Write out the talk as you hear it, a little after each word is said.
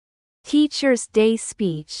Teacher's Day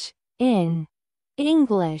speech in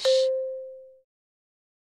English.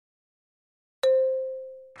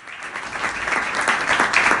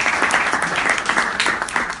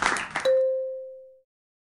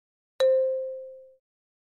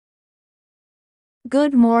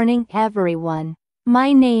 Good morning, everyone.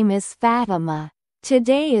 My name is Fatima.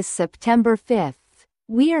 Today is September 5th.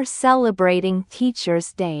 We are celebrating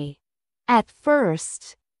Teacher's Day. At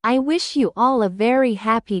first, I wish you all a very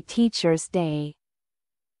happy Teacher's Day.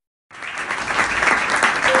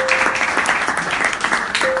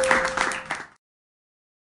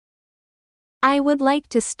 I would like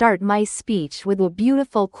to start my speech with a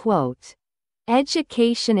beautiful quote.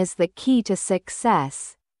 Education is the key to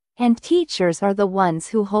success, and teachers are the ones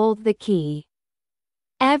who hold the key.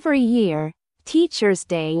 Every year, Teacher's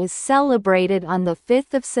Day is celebrated on the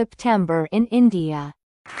 5th of September in India.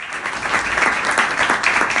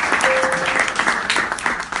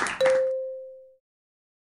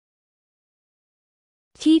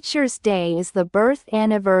 Teacher's Day is the birth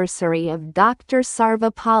anniversary of Dr.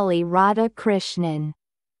 Sarvepalli Radhakrishnan.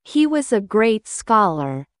 He was a great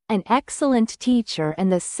scholar, an excellent teacher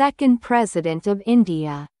and the second president of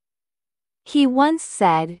India. He once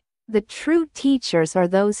said, "The true teachers are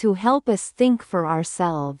those who help us think for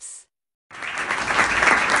ourselves."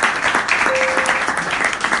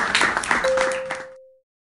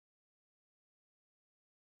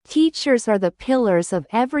 Teachers are the pillars of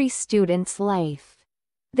every student's life.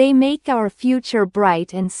 They make our future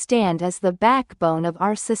bright and stand as the backbone of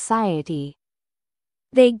our society.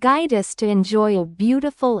 They guide us to enjoy a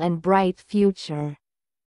beautiful and bright future.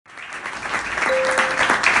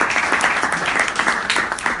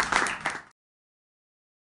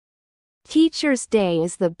 Teacher's Day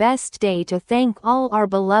is the best day to thank all our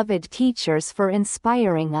beloved teachers for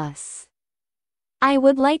inspiring us. I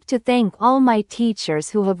would like to thank all my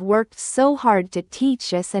teachers who have worked so hard to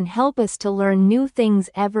teach us and help us to learn new things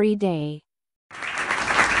every day.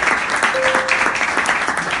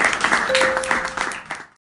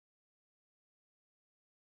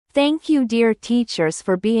 Thank you, dear teachers,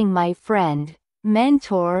 for being my friend,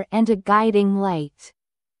 mentor, and a guiding light.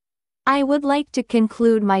 I would like to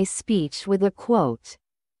conclude my speech with a quote.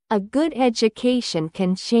 A good education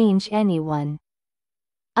can change anyone.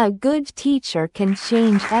 A good teacher can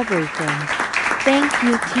change everything. Thank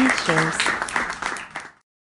you, teachers.